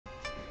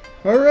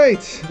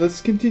Alright, let's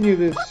continue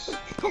this.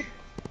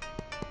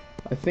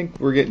 I think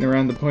we're getting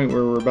around the point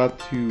where we're about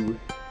to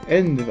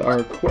end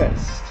our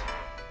quest,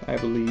 I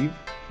believe.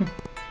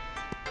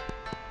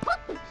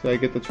 So I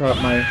get to try out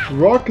my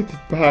rocket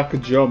pack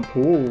jump.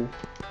 Oh,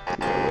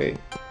 wait. Is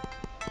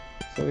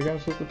that the guy I'm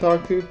supposed to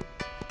talk to?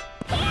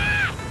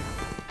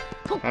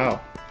 Ow.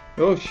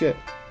 Oh shit.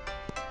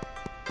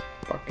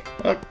 Fuck.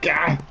 Oh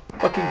god!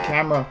 Fucking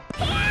camera.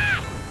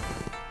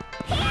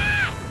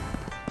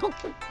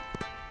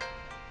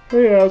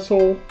 Hey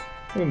asshole.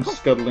 I'm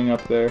scuttling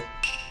up there.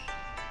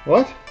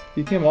 What?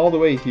 You came all the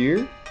way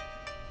here?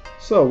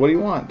 So, what do you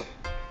want?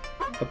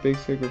 A big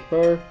sacred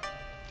fire.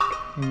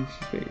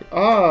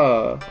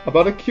 Ah!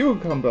 About a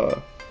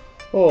cucumber!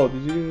 Oh,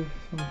 did you...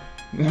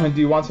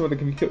 do you want some of the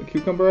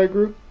cucumber I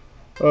grew?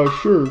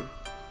 Sure.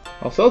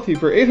 I'll sell to you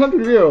for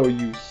 800 Rio,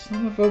 you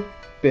son of a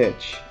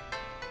bitch.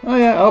 Oh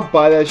yeah, I'll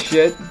buy that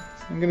shit.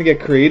 I'm gonna get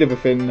creative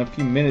with it in a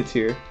few minutes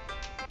here.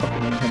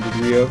 Fucking 800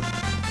 Rio.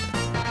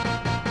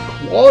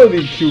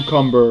 Quality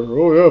cucumber!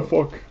 Oh yeah,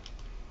 fuck.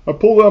 I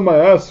pulled it out of my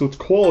ass, so it's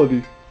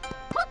quality.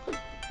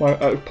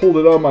 I pulled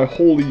it out of my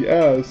holy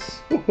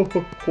ass.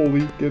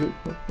 Holy, get it?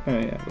 Oh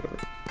yeah, whatever.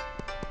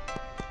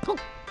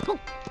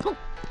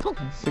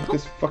 I'll stick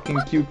this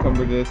fucking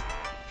cucumber to this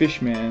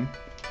fish man.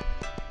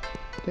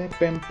 Yeah,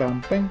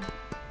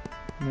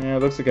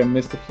 it looks like I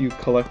missed a few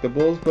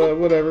collectibles, but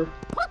whatever.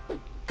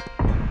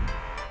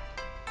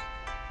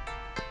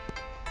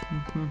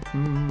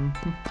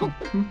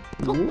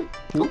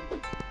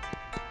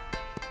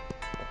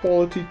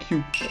 Quality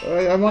cube.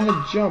 I want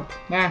to jump.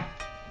 Nah,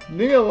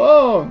 leave me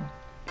alone.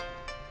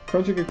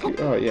 Crunching a cube.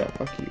 Oh yeah,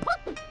 fuck you.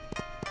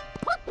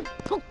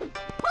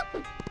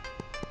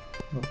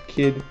 Oh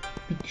kid,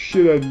 beat the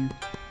shit out of you.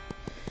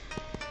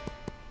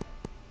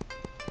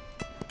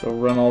 I'll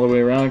run all the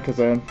way around because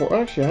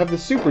actually I have the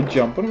super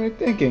jump. What am I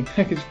thinking?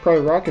 I could just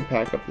probably rocket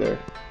pack up there.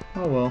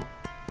 Oh well.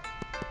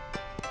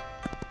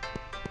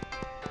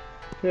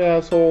 Yeah,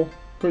 asshole.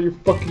 Got your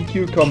fucking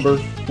cucumber.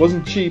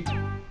 Wasn't cheap.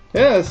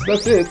 Yes,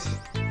 that's it.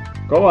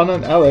 Go on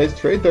and allies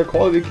trade their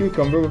quality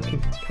cucumber with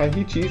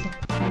Kaiichi's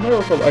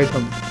miracle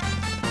item.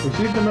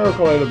 Receive the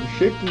miracle item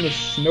shaped in a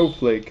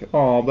snowflake.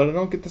 Aw, but I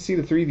don't get to see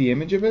the 3D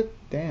image of it?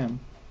 Damn.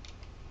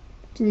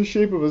 It's in the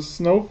shape of a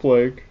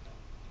snowflake.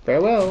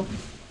 Farewell.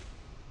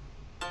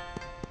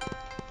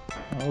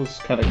 That was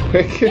kind of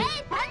quick.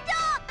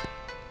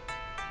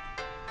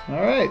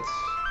 Alright.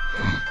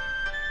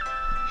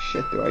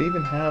 Shit, do I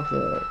even have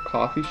the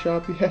coffee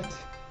shop yet?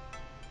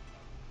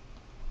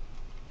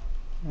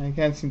 I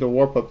can't seem to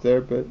warp up there,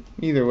 but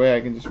either way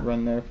I can just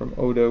run there from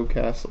Odo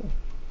Castle.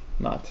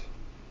 Not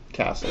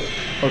Castle.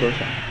 Odo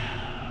Town.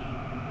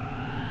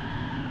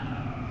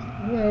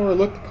 I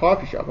overlooked the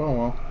coffee shop, oh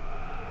well.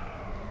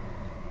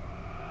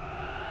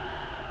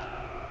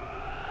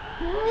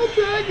 Oh,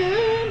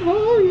 dragon!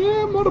 Oh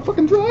yeah,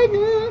 motherfucking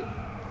dragon!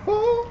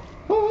 Oh,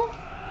 oh.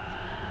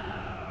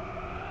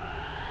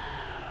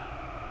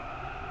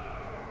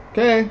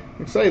 Okay,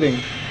 exciting.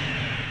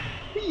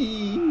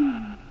 Whee!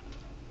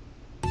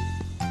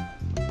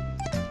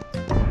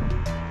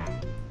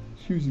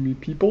 Excuse me,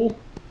 people.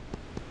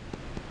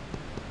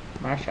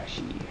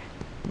 Musashi.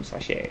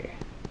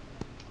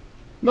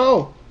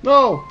 No!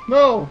 No!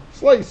 No!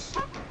 Slice!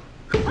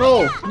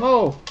 No!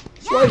 No!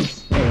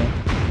 Slice!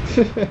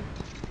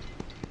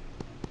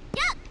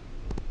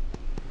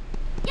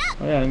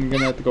 Oh yeah, I'm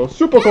gonna have to go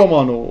Super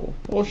Commando!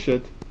 Oh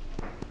shit.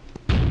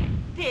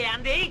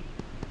 Candy!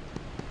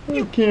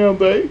 Hey,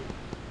 Candy!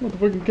 What the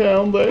fucking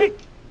Candy?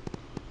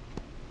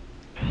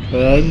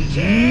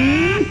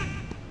 Candy!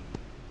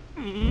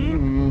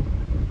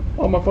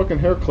 Oh, my fucking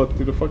hair clipped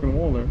through the fucking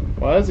wall there.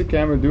 Why is the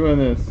camera doing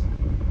this?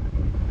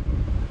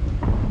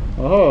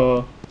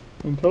 Oh,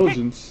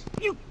 intelligence.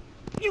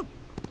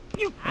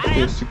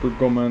 Okay, Super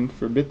Goman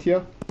for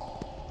Bitya.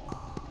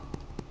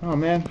 Oh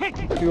man,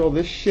 do all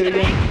this shit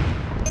again?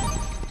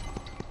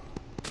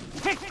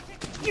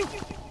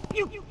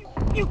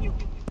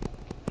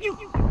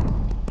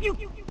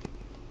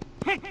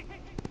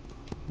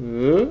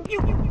 No!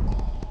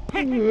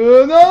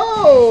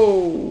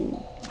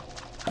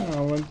 Oh,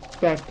 I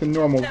went back to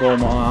normal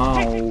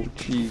Goma. Oh,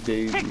 cheese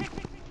daisy.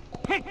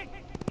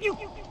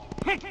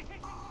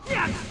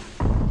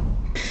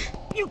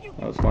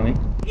 That was funny.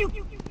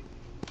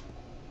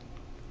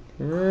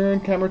 Turn,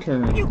 camera,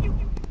 turn.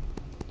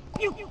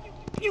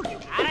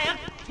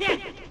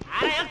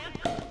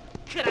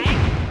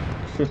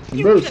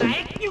 Embarrassing.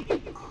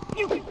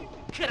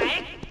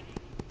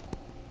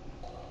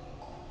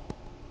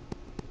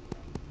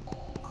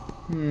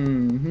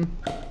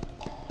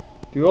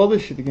 Do all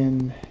this shit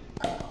again.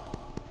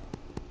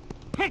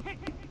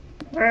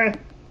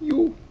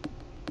 You.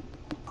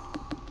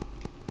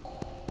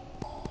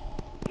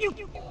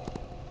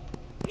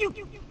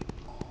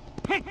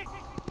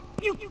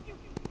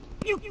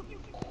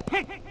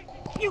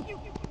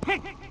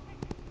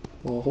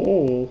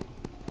 Oh,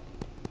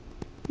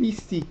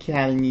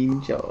 Mystical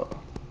Ninja.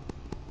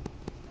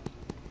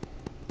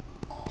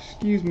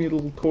 Excuse me,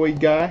 little toy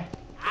guy.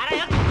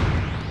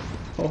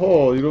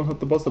 Oh, you don't have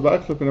to bust a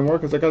backflip anymore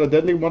because I got a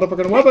deadly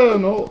motherfucking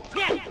weapon! Oh!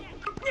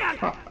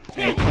 Ah,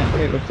 I can't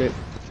hit with it.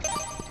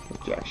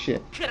 Jack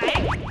shit.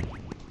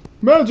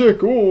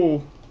 Magic!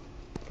 Oh!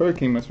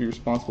 Hurricane must be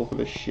responsible for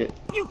this shit.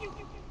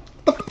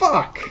 What the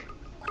fuck?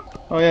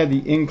 Oh yeah,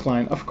 the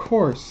incline. Of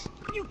course.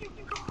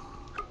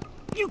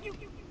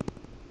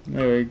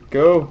 There we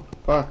go.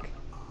 Fuck.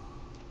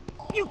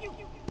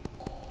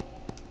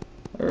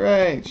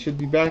 Alright, should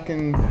be back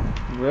in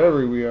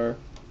wherever we are.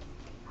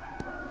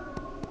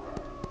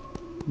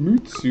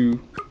 Mutsu.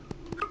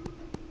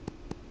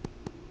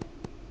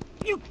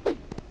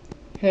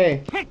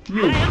 Hey,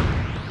 you.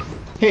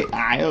 Hey,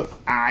 I'll.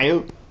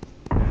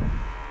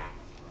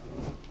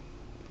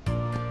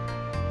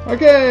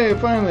 Okay,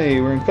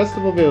 finally, we're in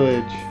Festival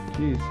Village.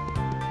 Jeez.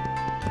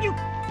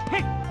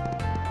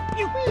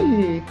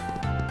 Whee.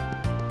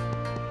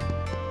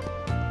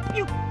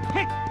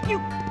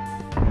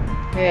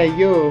 Hey,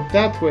 yo,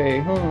 that way,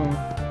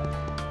 huh?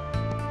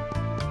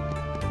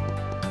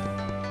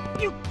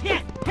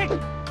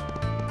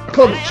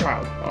 Club the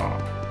child! Oh.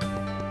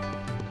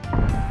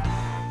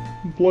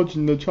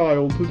 Bludgeon the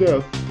child to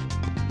death.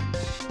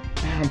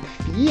 I'm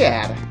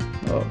feared.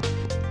 Oh.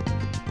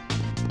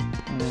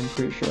 I'm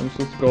pretty sure I'm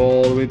supposed to go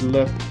all the way to the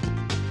left.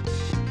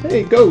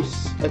 Hey,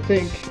 ghosts, I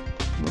think.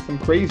 Unless I'm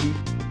crazy.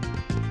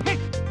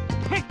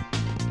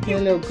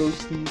 Hello,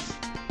 ghosties.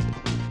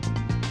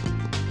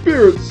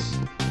 Spirits!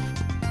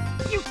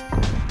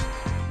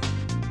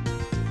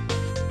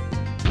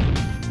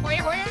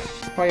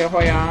 Hoya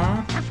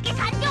hoya!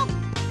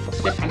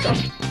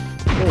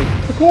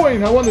 Oh, a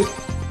coin! I wanted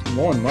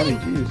more money,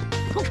 jeez.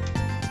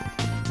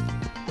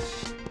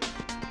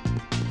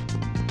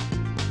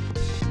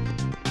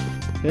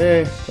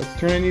 Hey, let's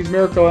turn in these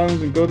miracle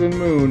items and go to the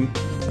moon.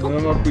 I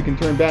don't know if we can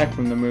turn back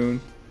from the moon.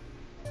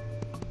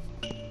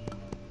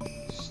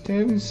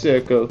 Stone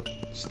circle.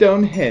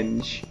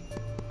 Stonehenge.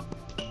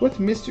 What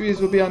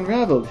mysteries will be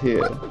unraveled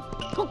here?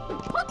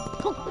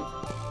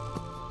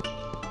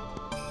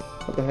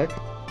 What the heck?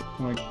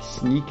 I'm like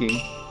sneaking.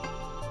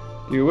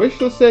 Do you wish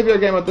to save your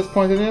game at this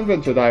point in the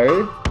adventure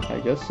diary? I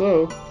guess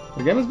so.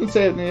 The game has been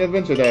saved in the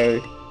adventure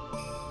diary.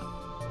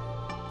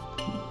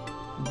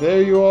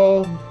 There you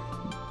all.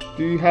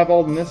 Do you have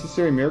all the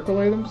necessary miracle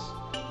items?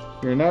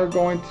 You're now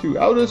going to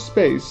outer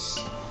space.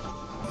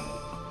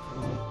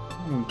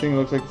 The thing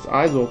looks like its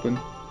eyes open.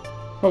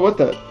 Oh, what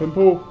the?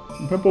 Pimple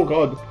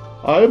God.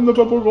 I am the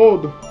Pimple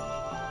God.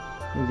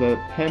 Is that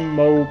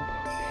Pemo,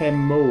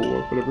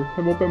 or whatever.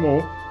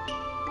 Pemo.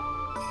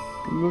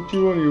 Look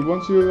you on you.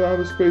 Once you're out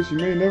of space, you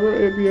may never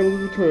be able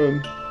to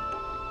return.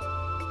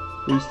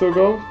 Will you still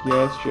go?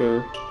 Yes,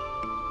 sure.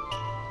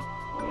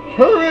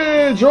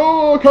 Courage!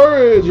 Oh,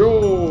 courage!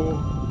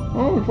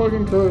 Oh,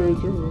 fucking courage!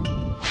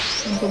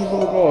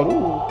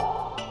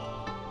 Oh,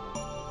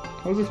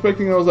 I was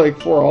expecting those like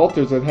 4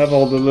 altars that have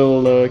all the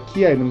little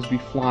key items be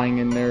flying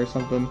in there or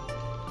something.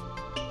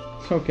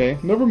 Okay,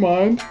 never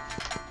mind.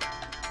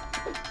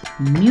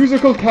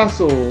 Musical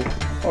Castle.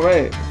 All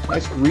right,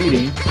 nice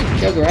greeting. You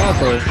guys are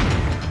assholes.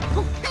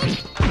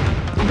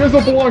 You guys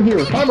don't belong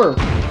here. Hammer.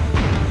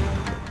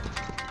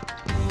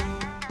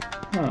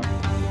 Huh.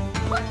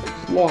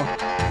 It's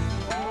locked.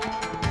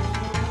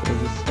 So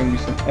this is gonna be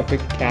some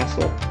epic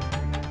castle.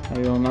 I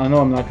know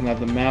I'm not gonna have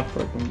the map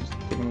for it. I'm just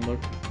taking a look.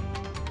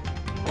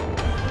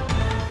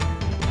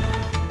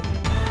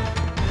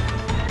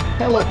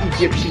 Hello,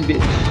 Egyptian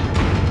bitch.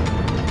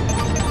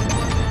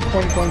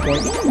 Coin.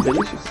 Ooh,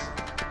 delicious.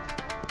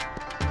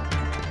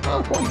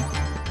 Oh, coin.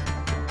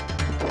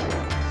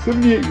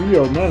 78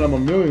 Rio. Man, I'm a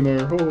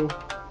millionaire. Oh.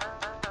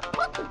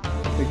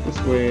 Take this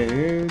way.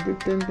 There's a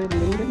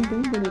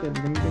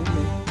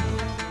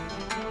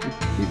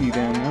kitty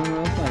down there. No,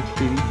 that's not a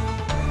kitty.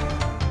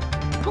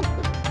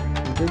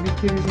 Will there be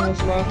kitties in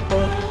this last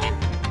part?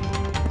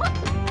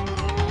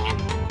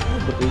 Oh,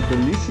 but there's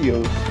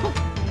Delicios.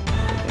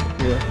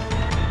 Here.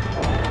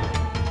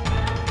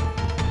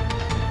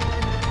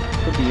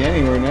 Could be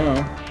anywhere now.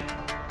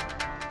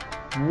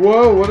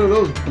 Whoa, what are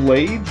those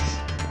blades?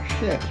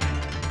 Shit.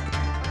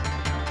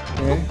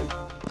 Okay.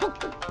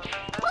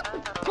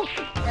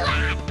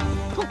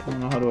 I don't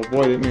know how to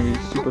avoid it. Maybe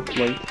super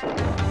flight.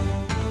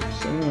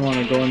 So I don't want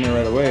to go in there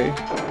right away.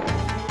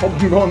 Hope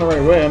I'm going the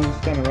right way. I'm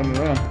just kind of running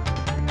around.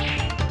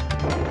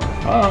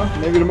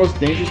 Maybe the most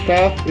dangerous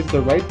path is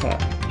the right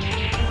path.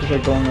 It's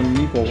like going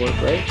underneath will work,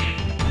 right?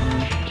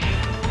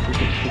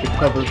 With the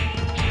cover.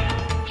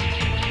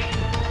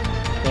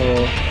 So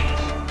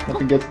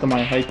nothing gets to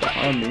my height to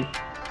harm me.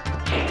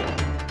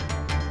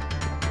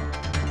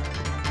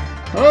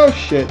 Oh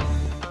shit!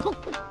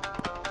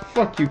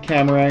 Fuck you,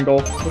 camera angle.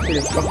 Looks like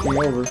it fucked me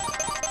over.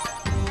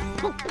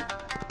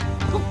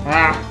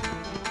 Ah!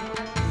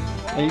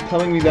 Are you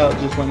telling me that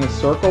it just went in a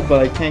circle,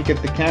 but I can't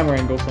get the camera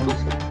angle, so I'm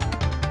just like...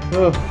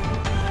 Ugh.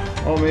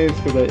 Oh, maybe it's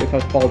because if I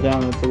fall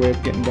down, it's a way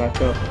of getting back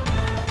up.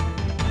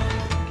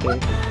 Okay.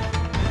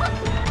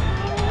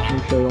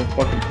 Make sure I don't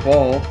fucking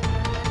fall.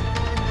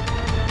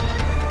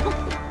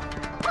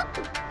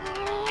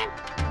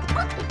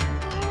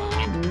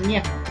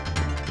 Yeah.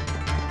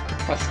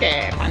 Sasuke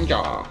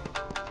Banjo.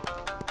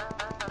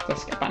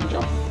 Let's skip and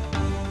jump.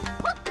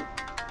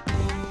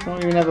 I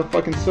don't even have a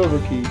fucking silver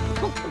key. Is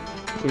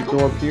there a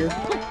door up here?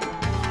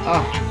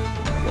 Ah!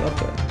 Get up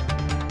there.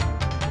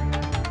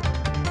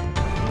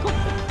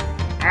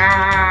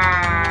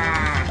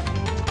 Ah!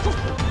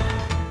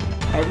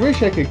 I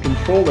wish I could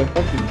control the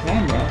fucking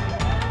camera.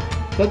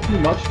 Is that too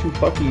much to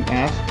fucking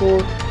ask for?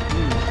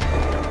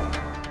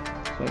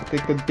 So I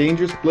take the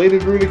dangerous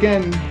bladed route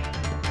again.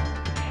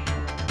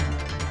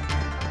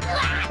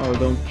 Oh,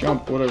 don't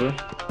jump, whatever.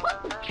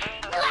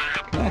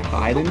 Can I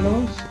hide in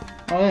those?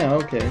 Oh yeah,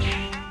 okay.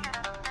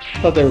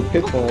 I thought they were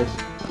pitfalls.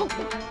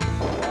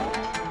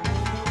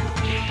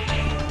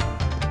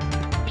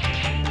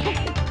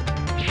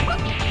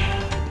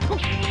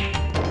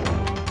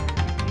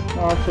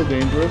 Not so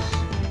dangerous.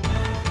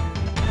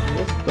 I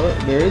guess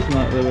there is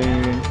not really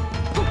anything.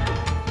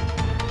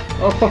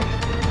 Oh fuck!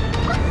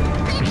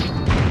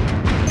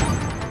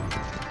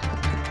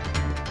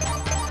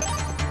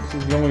 This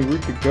is the only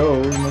route to go,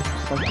 unless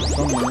it's like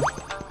somewhere.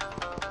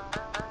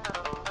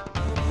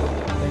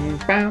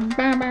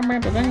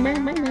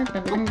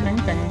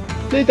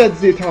 Play that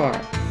guitar!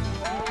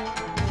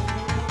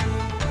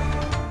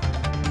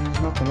 There's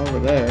nothing over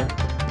there.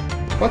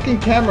 Fucking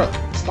camera!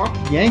 Stop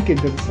yanking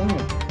to the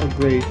side. Oh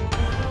great.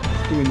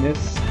 It's doing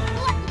this.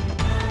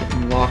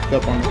 Getting locked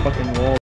up on the fucking wall.